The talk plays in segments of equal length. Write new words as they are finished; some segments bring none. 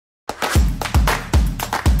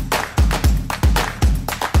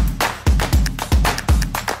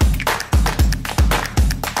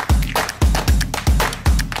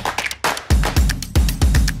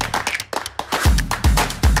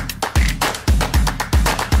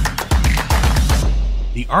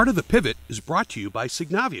The Art of the Pivot is brought to you by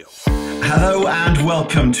Signavio. Hello and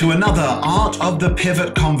welcome to another Art of the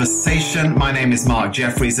Pivot conversation. My name is Mark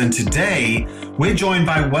Jeffries, and today we're joined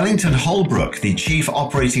by Wellington Holbrook, the Chief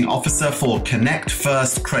Operating Officer for Connect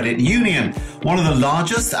First Credit Union, one of the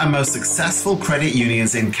largest and most successful credit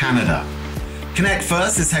unions in Canada. Connect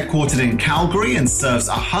First is headquartered in Calgary and serves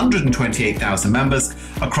 128,000 members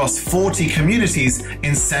across 40 communities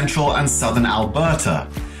in central and southern Alberta.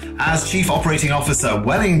 As Chief Operating Officer,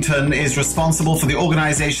 Wellington is responsible for the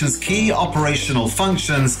organization's key operational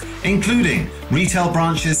functions, including retail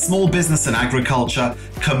branches, small business and agriculture,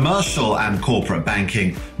 commercial and corporate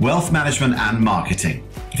banking, wealth management, and marketing.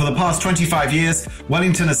 For the past 25 years,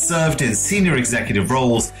 Wellington has served in senior executive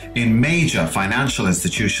roles in major financial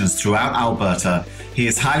institutions throughout Alberta. He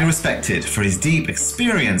is highly respected for his deep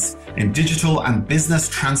experience in digital and business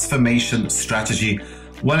transformation strategy.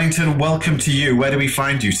 Wellington, welcome to you. Where do we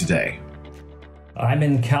find you today? I'm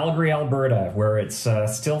in Calgary, Alberta, where it's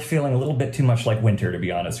still feeling a little bit too much like winter, to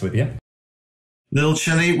be honest with you. Little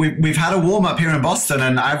chilly. We've had a warm up here in Boston,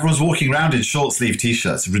 and I was walking around in short sleeve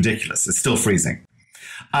t-shirts. Ridiculous. It's still freezing.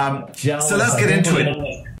 So let's get into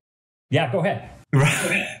it. Yeah, go ahead.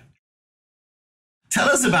 Right. Tell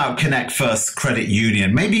us about Connect First Credit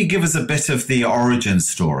Union. Maybe give us a bit of the origin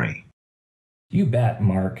story. You bet,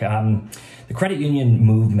 Mark. The credit union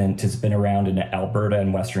movement has been around in Alberta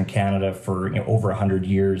and Western Canada for over 100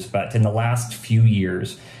 years, but in the last few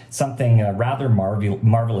years, something rather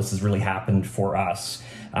marvelous has really happened for us.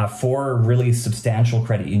 Four really substantial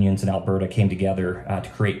credit unions in Alberta came together to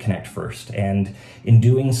create Connect First, and in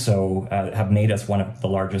doing so have made us one of the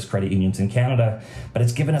largest credit unions in Canada, but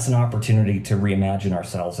it's given us an opportunity to reimagine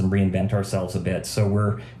ourselves and reinvent ourselves a bit. So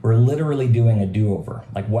we're literally doing a do-over.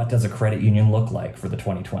 Like, what does a credit union look like for the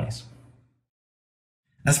 2020s?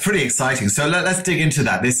 That's pretty exciting. So let's dig into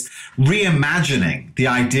that. This reimagining the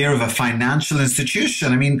idea of a financial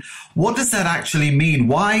institution. I mean, what does that actually mean?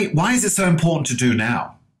 Why is it so important to do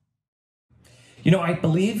now? You know, I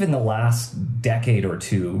believe in the last decade or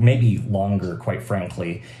two, maybe longer, quite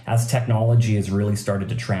frankly, as technology has really started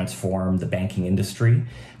to transform the banking industry,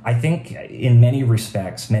 I think in many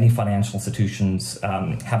respects, many financial institutions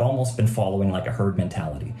have almost been following like a herd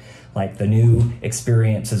mentality. Like, the new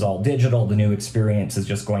experience is all digital, the new experience is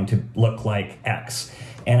just going to look like X.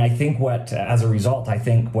 And I think as a result, I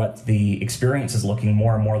think what the experience is looking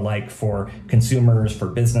more and more like for consumers, for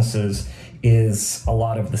businesses, is a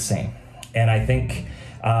lot of the same. And I think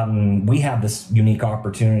we have this unique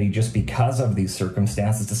opportunity just because of these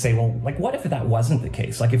circumstances to say, well, like, what if that wasn't the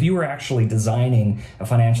case? Like, if you were actually designing a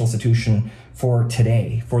financial institution for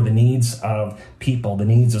today, for the needs of people, the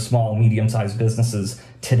needs of small and medium-sized businesses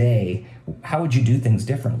today, how would you do things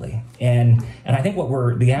differently? And I think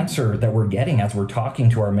the answer that we're getting as we're talking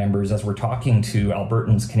to our members, as we're talking to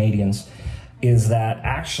Albertans, Canadians, is that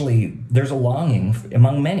actually there's a longing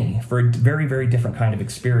among many for a very, very different kind of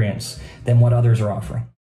experience than what others are offering.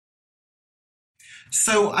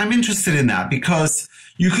 So I'm interested in that because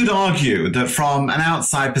you could argue that from an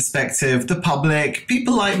outside perspective, the public,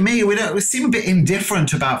 people like me, we seem a bit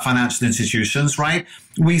indifferent about financial institutions, right?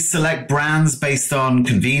 We select brands based on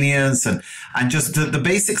convenience and just the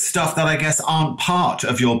basic stuff that I guess aren't part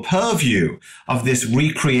of your purview of this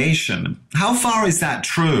recreation. How far is that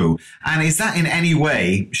true? And is that in any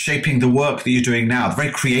way shaping the work that you're doing now, the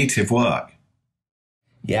very creative work?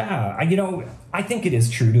 Yeah, I think it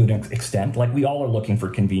is true to an extent. Like, we all are looking for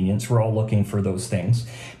convenience. We're all looking for those things.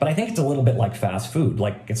 But I think it's a little bit like fast food.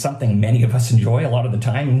 Like, it's something many of us enjoy a lot of the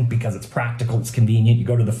time because it's practical, it's convenient. You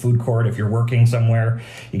go to the food court if you're working somewhere,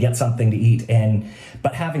 you get something to eat.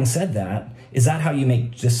 But having said that, is that how you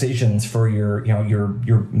make decisions for your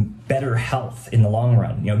better health in the long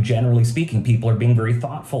run? Generally speaking, people are being very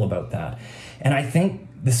thoughtful about that. And I think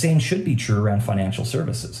the same should be true around financial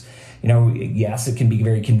services. Yes, it can be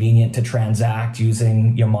very convenient to transact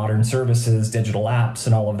using modern services, digital apps,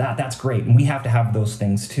 and all of that. That's great, and we have to have those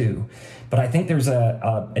things too. But I think there's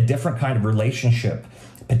a different kind of relationship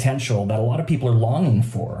potential that a lot of people are longing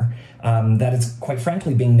for, that is quite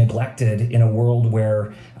frankly being neglected in a world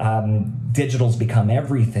where digital's become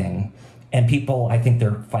everything, and people, I think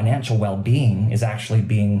their financial well-being is actually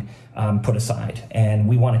being put aside, and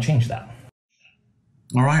we want to change that.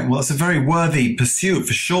 All right. Well, it's a very worthy pursuit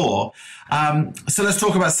for sure. So let's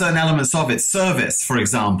talk about certain elements of it. Service, for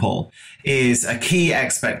example, is a key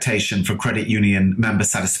expectation for credit union member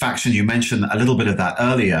satisfaction. You mentioned a little bit of that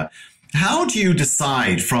earlier. How do you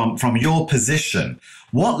decide from your position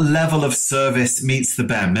what level of service meets the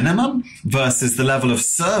bare minimum versus the level of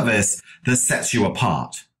service that sets you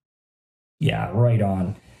apart? Yeah, right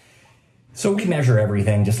on. So we measure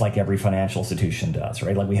everything just like every financial institution does,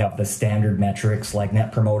 right? Like we have the standard metrics like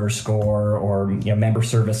Net Promoter Score or Member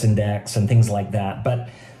Service Index and things like that.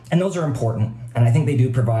 And those are important. And I think they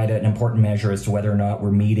do provide an important measure as to whether or not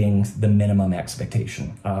we're meeting the minimum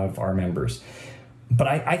expectation of our members. But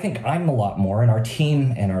I think I'm a lot more, and our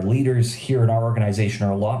team and our leaders here in our organization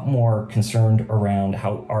are a lot more concerned around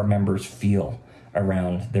how our members feel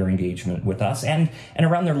around their engagement with us and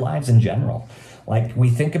around their lives in general. Like we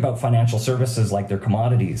think about financial services like they're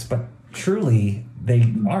commodities, but truly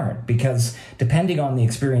they aren't, because depending on the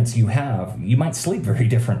experience you have, you might sleep very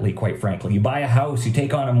differently, quite frankly. You buy a house, you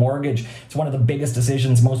take on a mortgage. It's one of the biggest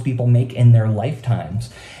decisions most people make in their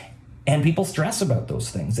lifetimes. And people stress about those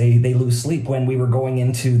things. They lose sleep. When we were going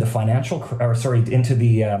into the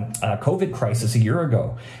COVID crisis a year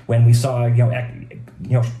ago, when we saw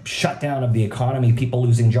shutdown of the economy, people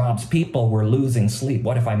losing jobs, people were losing sleep.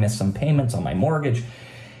 What if I miss some payments on my mortgage?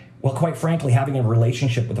 Well, quite frankly, having a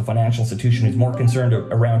relationship with a financial institution who's more concerned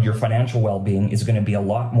around your financial well-being is going to be a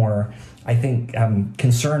lot more, I think,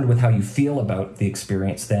 concerned with how you feel about the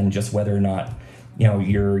experience than just whether or not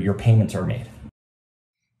your payments are made.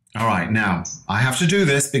 All right, now, I have to do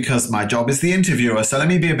this because my job is the interviewer, so let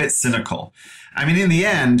me be a bit cynical. I mean, in the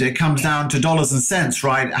end, it comes down to dollars and cents,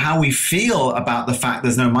 right? How we feel about the fact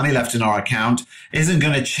there's no money left in our account isn't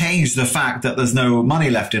going to change the fact that there's no money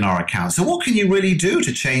left in our account. So what can you really do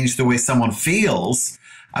to change the way someone feels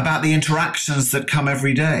about the interactions that come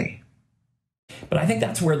every day? But I think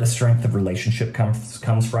that's where the strength of relationship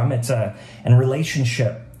comes from. And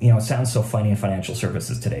relationship, it sounds so funny in financial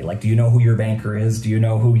services today. Like, do you know who your banker is? Do you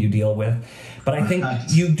know who you deal with? But I think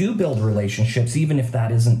you do build relationships, even if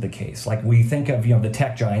that isn't the case. Like we think of, the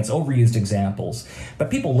tech giants, overused examples, but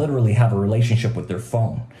people literally have a relationship with their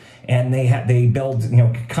phone. And they build,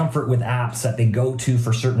 comfort with apps that they go to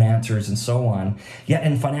for certain answers and so on. Yet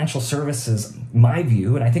in financial services, my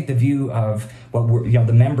view, and I think the view of what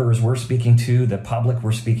the members we're speaking to, the public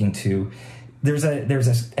we're speaking to, there's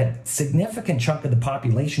a significant chunk of the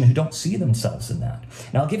population who don't see themselves in that.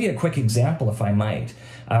 Now, I'll give you a quick example, if I might.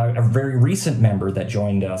 A very recent member that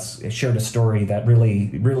joined us shared a story that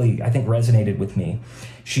really, I think, resonated with me.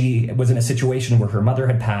 She was in a situation where her mother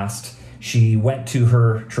had passed. She went to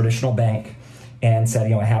her traditional bank and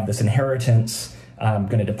said, I have this inheritance. I'm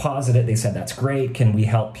going to deposit it. They said, that's great. Can we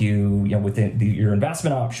help you, with your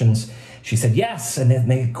investment options? She said, yes. And then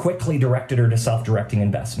they quickly directed her to self-directing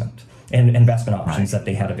investment options that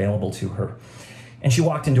they had available to her. And she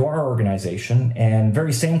walked into our organization, and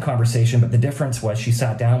very same conversation, but the difference was she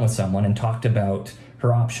sat down with someone and talked about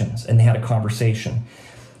her options, and they had a conversation.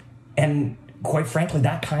 And quite frankly,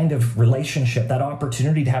 that kind of relationship, that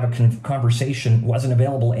opportunity to have a conversation wasn't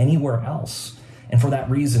available anywhere else. And for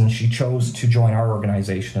that reason, she chose to join our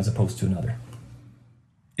organization as opposed to another.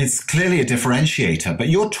 It's clearly a differentiator, but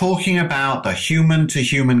you're talking about the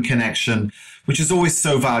human-to-human connection, which is always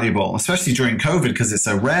so valuable, especially during COVID because it's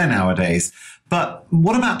so rare nowadays. But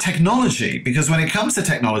what about technology? Because when it comes to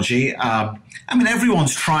technology,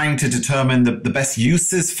 everyone's trying to determine the best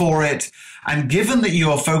uses for it. And given that you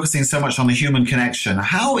are focusing so much on the human connection,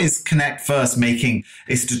 how is Connect First making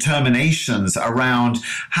its determinations around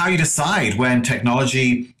how you decide when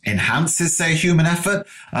technology enhances, say, human effort,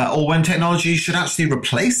 or when technology should actually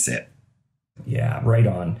replace it? Yeah, right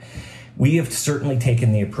on. We have certainly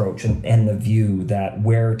taken the approach and the view that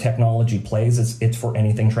where technology plays, it's for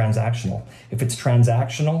anything transactional. If it's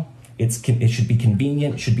transactional, it should be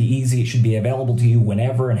convenient, it should be easy, it should be available to you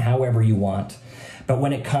whenever and however you want. But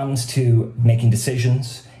when it comes to making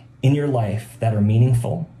decisions in your life that are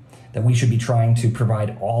meaningful, that we should be trying to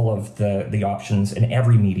provide all of the options in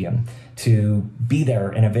every medium to be there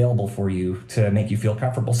and available for you to make you feel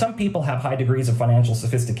comfortable. Some people have high degrees of financial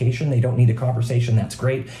sophistication. They don't need a conversation. That's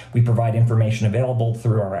great. We provide information available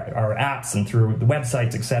through our apps and through the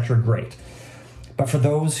websites, etc. Great. But for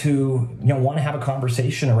those who want to have a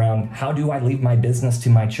conversation around how do I leave my business to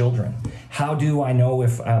my children? How do I know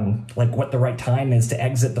if what the right time is to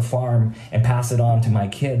exit the farm and pass it on to my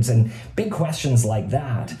kids? And big questions like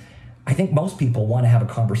that. I think most people want to have a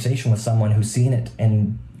conversation with someone who's seen it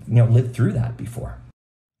and lived through that before.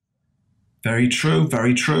 Very true,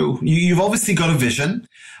 very true. You've obviously got a vision,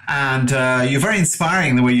 and you're very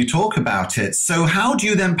inspiring the way you talk about it. So how do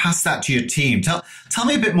you then pass that to your team? Tell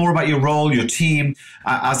me a bit more about your role, your team.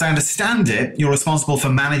 As I understand it, you're responsible for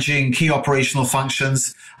managing key operational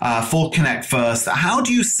functions for Connect First. How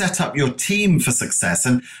do you set up your team for success,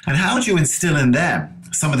 and how do you instill in them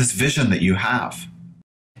some of this vision that you have?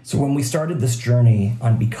 So when we started this journey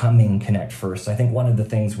on becoming Connect First, I think one of the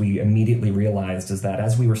things we immediately realized is that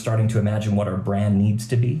as we were starting to imagine what our brand needs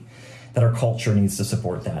to be, that our culture needs to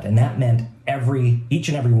support that. And that meant each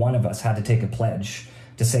and every one of us had to take a pledge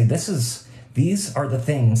to say, these are the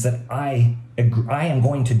things that I am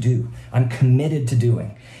going to do. I'm committed to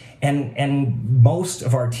doing. And most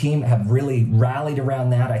of our team have really rallied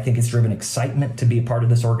around that. I think it's driven excitement to be a part of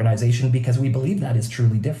this organization because we believe that is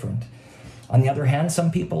truly different. On the other hand,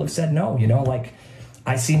 some people have said no, like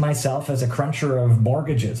I see myself as a cruncher of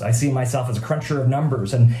mortgages. I see myself as a cruncher of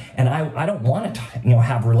numbers. And I don't want to,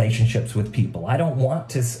 have relationships with people. I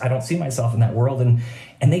don't see myself in that world. And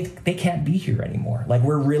they can't be here anymore. Like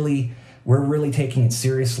we're really taking it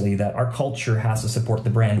seriously that our culture has to support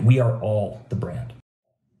the brand. We are all the brand.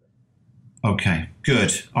 Okay,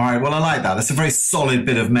 good. All right. Well, I like that. That's a very solid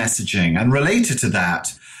bit of messaging. And related to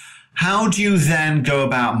that, how do you then go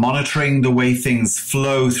about monitoring the way things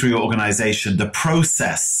flow through your organization, the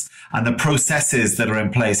process and the processes that are in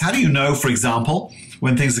place? How do you know, for example,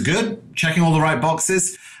 when things are good, checking all the right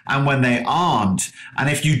boxes, and when they aren't? And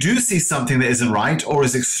if you do see something that isn't right or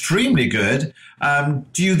is extremely good,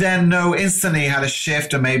 do you then know instantly how to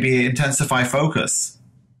shift and maybe intensify focus?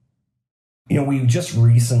 We just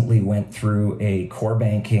recently went through a core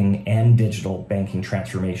banking and digital banking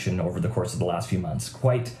transformation over the course of the last few months.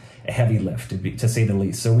 Quite a heavy lift, to say the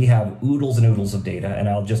least. So we have oodles and oodles of data, and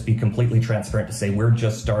I'll just be completely transparent to say we're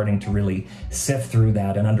just starting to really sift through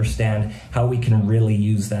that and understand how we can really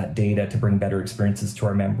use that data to bring better experiences to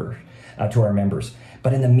our members.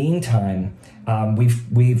 But in the meantime,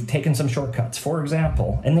 we've taken some shortcuts. For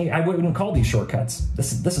example, and I wouldn't call these shortcuts.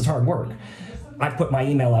 This is hard work. I've put my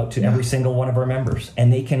email out to every single one of our members,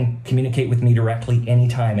 and they can communicate with me directly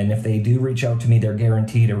anytime. And if they do reach out to me, they're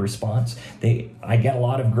guaranteed a response. I get a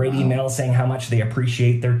lot of great emails saying how much they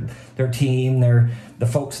appreciate their team, the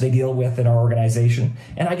folks they deal with in our organization.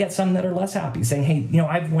 And I get some that are less happy saying, hey,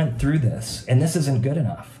 I've went through this and this isn't good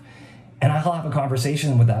enough. And I'll have a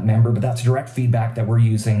conversation with that member, but that's direct feedback that we're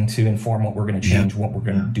using to inform what we're going to change, what we're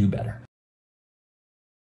going to do better.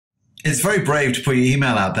 It's very brave to put your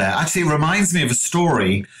email out there. Actually, it reminds me of a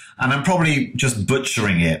story, and I'm probably just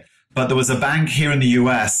butchering it, but there was a bank here in the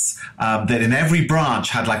US that in every branch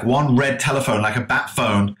had like one red telephone, like a bat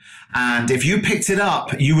phone. And if you picked it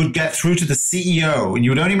up, you would get through to the CEO, and you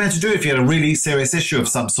would only meant to do it if you had a really serious issue of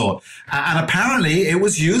some sort. And apparently it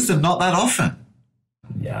was used and not that often.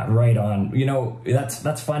 Yeah, right on.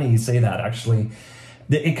 That's funny you say that, actually.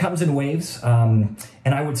 It comes in waves, and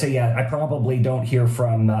I would say, I probably don't hear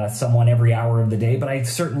from someone every hour of the day, but I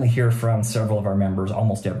certainly hear from several of our members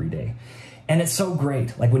almost every day. And it's so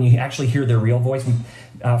great, like when you actually hear their real voice.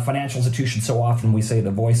 Financial institutions, so often we say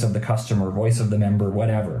the voice of the customer, voice of the member,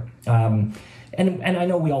 whatever. And I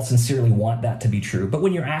know we all sincerely want that to be true, but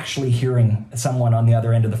when you're actually hearing someone on the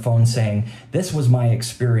other end of the phone saying, this was my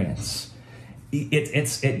experience,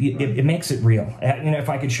 it makes it real. If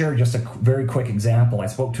I could share just a very quick example, I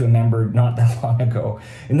spoke to a member not that long ago,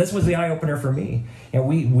 and this was the eye opener for me.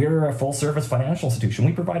 We're a full service financial institution.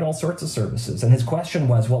 We provide all sorts of services, and his question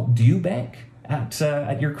was, "Well, do you bank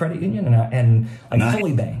at your credit union?" And I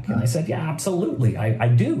fully bank, and I said, "Yeah, absolutely, I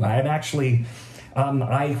do. I'm actually."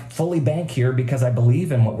 I fully bank here because I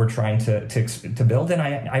believe in what we're trying to build, and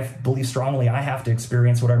I believe strongly I have to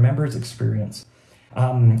experience what our members experience.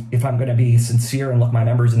 If I'm going to be sincere and look my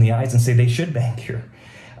members in the eyes and say they should bank here.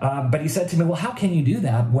 But he said to me, well, how can you do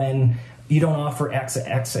that when you don't offer X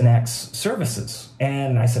and X services?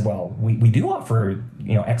 And I said, well, we do offer,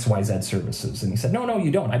 XYZ services. And he said, no,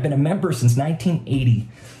 you don't. I've been a member since 1980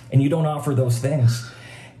 and you don't offer those things.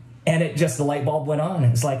 And the light bulb went on.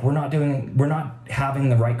 It's like, we're not having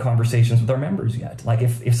the right conversations with our members yet. Like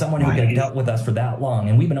if someone who had dealt with us for that long,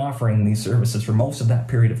 and we've been offering these services for most of that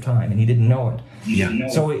period of time, and he didn't know it. Yeah.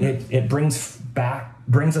 So it brings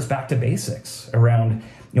us back to basics around,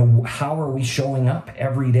 how are we showing up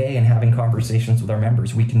every day and having conversations with our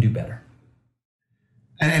members? We can do better.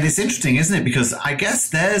 And it's interesting, isn't it? Because I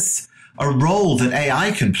guess there's a role that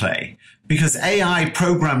AI can play. Because AI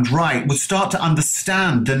programmed right would start to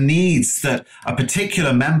understand the needs that a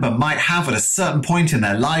particular member might have at a certain point in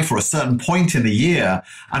their life or a certain point in the year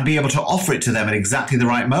and be able to offer it to them at exactly the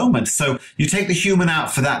right moment. So you take the human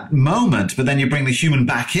out for that moment, but then you bring the human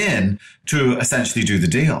back in to essentially do the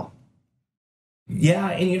deal.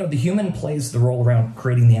 Yeah, and the human plays the role around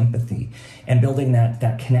creating the empathy and building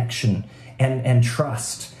that connection and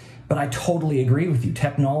trust. But I totally agree with you.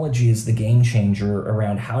 Technology is the game changer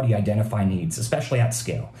around how do you identify needs, especially at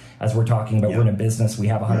scale. As we're talking about, we're in a business, we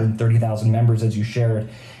have 130,000 members, as you shared.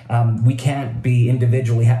 We can't be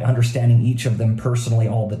individually understanding each of them personally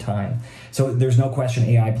all the time. So there's no question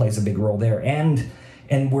AI plays a big role there. And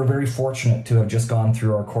And we're very fortunate to have just gone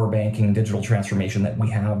through our core banking and digital transformation that we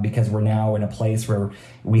have, because we're now in a place where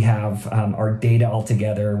we have our data all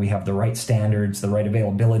together, we have the right standards, the right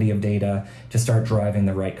availability of data to start driving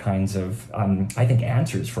the right kinds of, I think,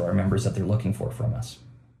 answers for our members that they're looking for from us.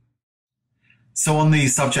 So on the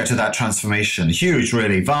subject of that transformation, huge,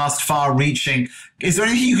 really, vast, far-reaching, is there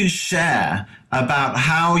anything you can share about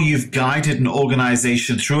how you've guided an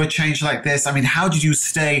organization through a change like this? I mean, how did you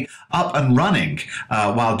stay up and running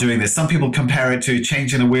while doing this? Some people compare it to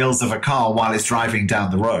changing the wheels of a car while it's driving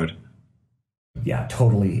down the road. Yeah,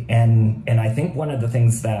 totally. And I think one of the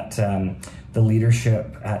things that the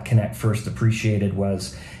leadership at Connect First appreciated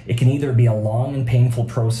was it can either be a long and painful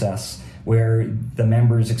process where the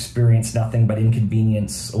members experience nothing but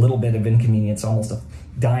inconvenience, a little bit of inconvenience, almost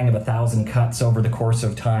dying of 1,000 cuts over the course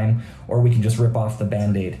of time, or we can just rip off the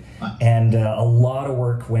Band-Aid. And a lot of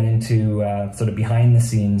work went into sort of behind the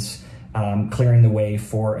scenes, clearing the way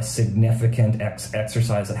for a significant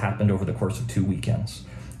exercise that happened over the course of 2 weekends.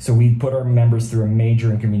 So we put our members through a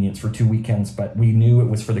major inconvenience for 2 weekends, but we knew it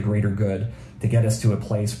was for the greater good to get us to a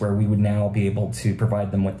place where we would now be able to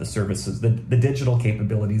provide them with the services, the digital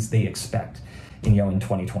capabilities they expect in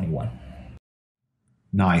 2021.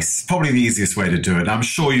 Nice. Probably the easiest way to do it. I'm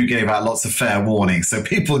sure you gave out lots of fair warning, so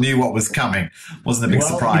people knew what was coming. Wasn't a big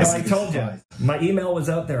surprise. I told you. My email was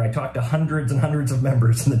out there. I talked to hundreds and hundreds of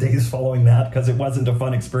members in the days following that because it wasn't a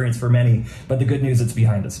fun experience for many. But the good news, it's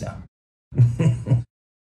behind us now.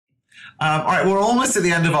 All right, we're almost at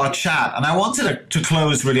the end of our chat, and I wanted to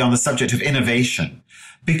close really on the subject of innovation,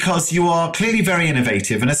 because you are clearly very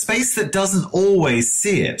innovative in a space that doesn't always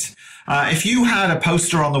see it. If you had a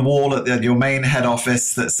poster on the wall at your main head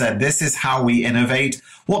office that said, "This is how we innovate,"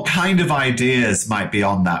 what kind of ideas might be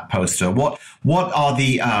on that poster? What are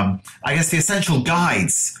the, I guess, the essential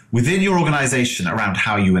guides within your organization around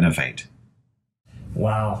how you innovate?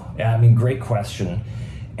 Wow. I mean, great question.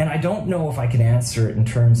 And I don't know if I can answer it in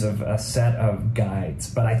terms of a set of guides,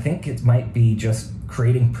 but I think it might be just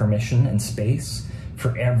creating permission and space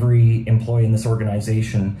for every employee in this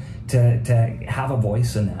organization to have a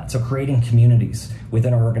voice in that. So creating communities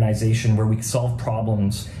within our organization where we solve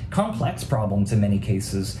problems, complex problems in many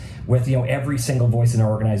cases, with every single voice in our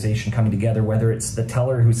organization coming together, whether it's the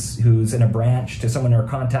teller who's in a branch, to someone in our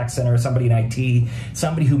contact center, somebody in IT,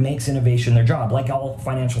 somebody who makes innovation their job. Like all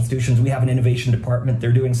financial institutions, we have an innovation department.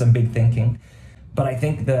 They're doing some big thinking. But I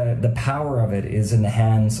think the power of it is in the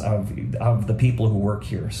hands of the people who work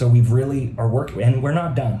here. So we've really are working, and we're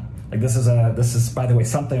not done. Like this is, by the way,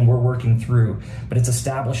 something we're working through, but it's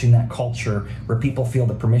establishing that culture where people feel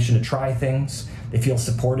the permission to try things, they feel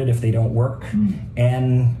supported if they don't work,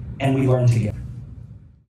 and we learn together.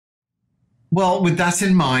 Well, with that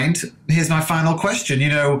in mind, here's my final question.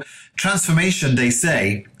 Transformation, they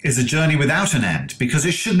say, is a journey without an end, because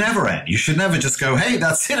it should never end. You should never just go, "Hey,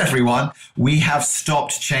 that's it, everyone. We have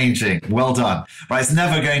stopped changing. Well done." Right? It's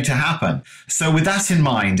never going to happen. So with that in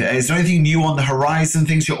mind, is there anything new on the horizon,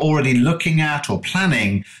 things you're already looking at or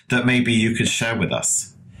planning that maybe you could share with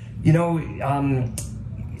us?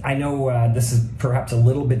 I know this is perhaps a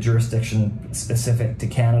little bit jurisdiction specific to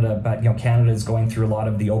Canada, but Canada is going through a lot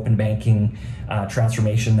of the open banking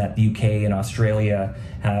transformation that the UK and Australia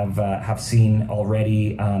have seen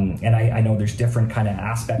already, and I know there's different kind of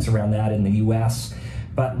aspects around that in the US.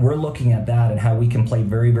 But we're looking at that and how we can play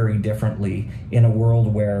very, very differently in a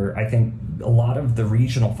world where I think a lot of the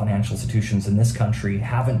regional financial institutions in this country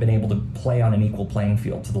haven't been able to play on an equal playing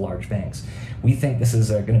field to the large banks. We think this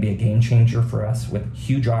is going to be a game changer for us with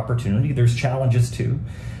huge opportunity. There's challenges too.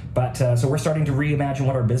 But so we're starting to reimagine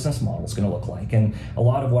what our business model is going to look like. And a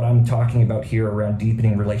lot of what I'm talking about here around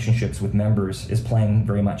deepening relationships with members is playing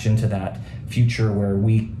very much into that future where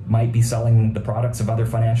we might be selling the products of other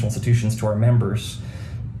financial institutions to our members,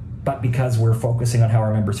 but because we're focusing on how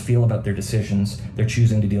our members feel about their decisions, they're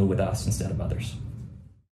choosing to deal with us instead of others.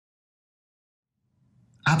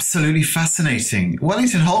 Absolutely fascinating.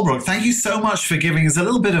 Wellington Holbrook, thank you so much for giving us a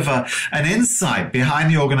little bit of an insight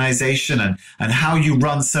behind the organization and how you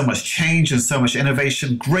run so much change and so much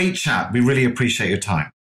innovation. Great chat. We really appreciate your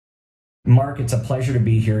time. Mark, it's a pleasure to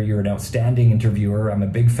be here. You're an outstanding interviewer. I'm a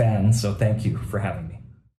big fan, so thank you for having me.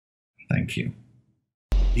 Thank you.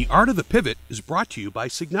 The Art of the Pivot is brought to you by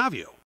Signavio.